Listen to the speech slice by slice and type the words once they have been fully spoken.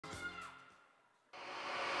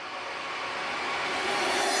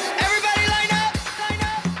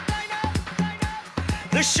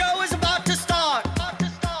The show is about to start.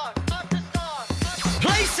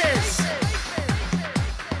 Places.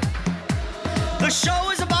 The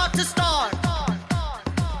show is about to start.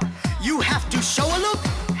 You have to show a look,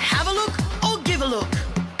 have a look, or give a look.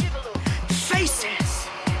 Faces.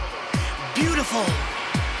 Beautiful.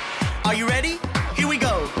 Are you ready? Here we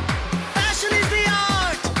go. Fashion is the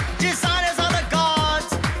art. Designers are the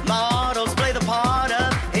gods. Models play the part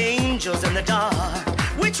of angels in the dark.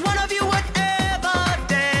 Which one of you would ever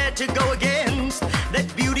dare to go against that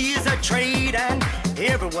beauty is a trade and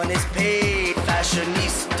everyone is paid?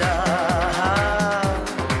 Fashionista.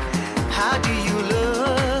 How do you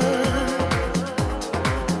look?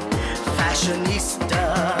 Fashionista.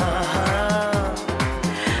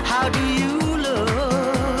 How do you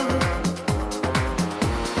look?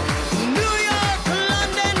 New York,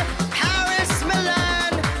 London, Paris,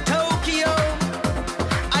 Milan, Tokyo.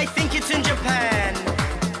 I think it's in Japan.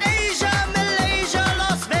 Asia, Malaysia,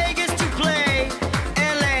 Las Vegas to play.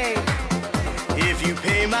 LA, if you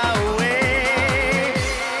pay my way.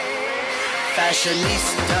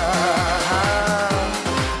 Fashionista.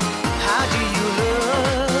 How do you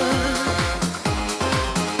look?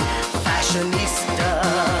 Fashionista.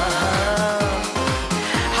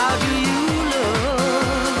 How do you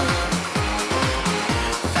look?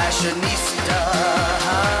 Fashionista.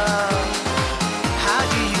 How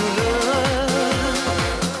do you look?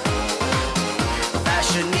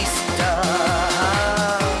 Fashionista.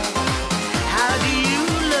 How do you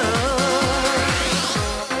look?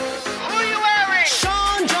 Who are you wearing?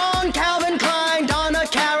 Sean, John, Calvin Klein, Donna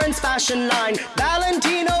Karen's fashion line,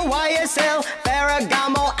 Valentino, YSL,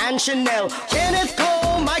 Ferragamo, and Chanel, Kenneth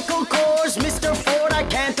Cole, Michael Kors, Mr. Ford, I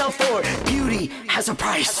can't afford. Beauty has a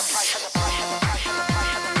price.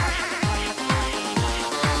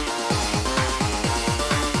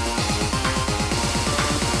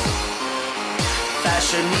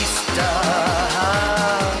 Fashionista.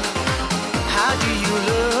 How do you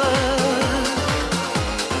look?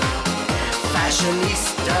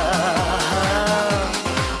 Fashionista.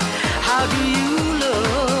 How do you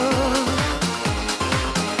look?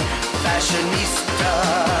 Fashionista.